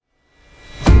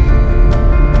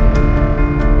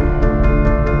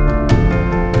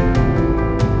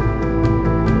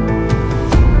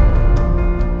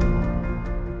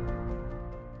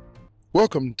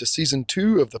Welcome to Season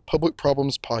 2 of the Public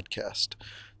Problems Podcast.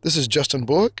 This is Justin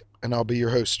Bullock, and I'll be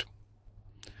your host.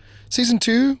 Season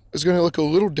 2 is going to look a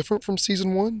little different from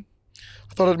Season 1.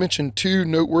 I thought I'd mention two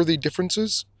noteworthy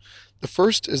differences. The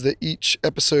first is that each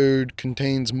episode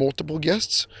contains multiple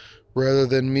guests, rather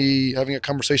than me having a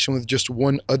conversation with just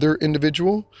one other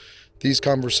individual. These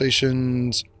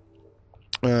conversations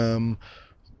are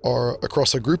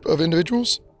across a group of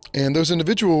individuals, and those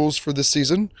individuals for this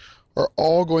season are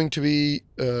all going to be,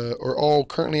 or all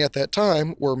currently at that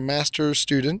time, were master's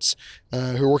students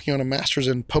who are working on a master's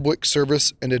in public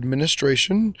service and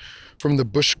administration from the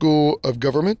Bush School of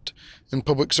Government and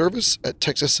Public Service at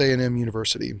Texas A&M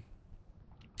University.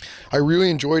 I really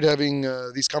enjoyed having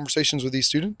these conversations with these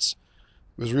students.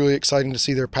 It was really exciting to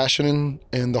see their passion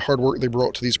and the hard work they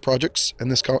brought to these projects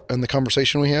and the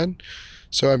conversation we had.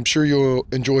 So I'm sure you'll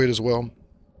enjoy it as well.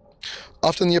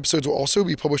 Often the episodes will also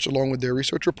be published along with their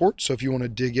research report, so if you want to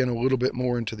dig in a little bit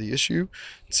more into the issue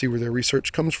and see where their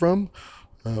research comes from,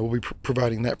 we'll be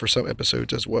providing that for some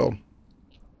episodes as well.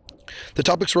 The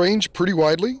topics range pretty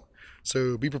widely,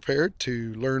 so be prepared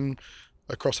to learn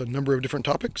across a number of different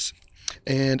topics.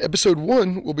 And episode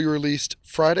 1 will be released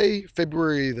Friday,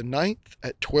 February the 9th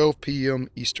at 12 p.m.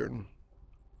 Eastern.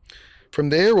 From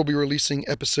there, we'll be releasing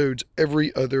episodes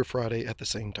every other Friday at the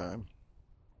same time.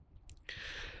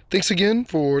 Thanks again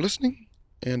for listening,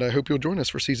 and I hope you'll join us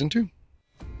for Season 2.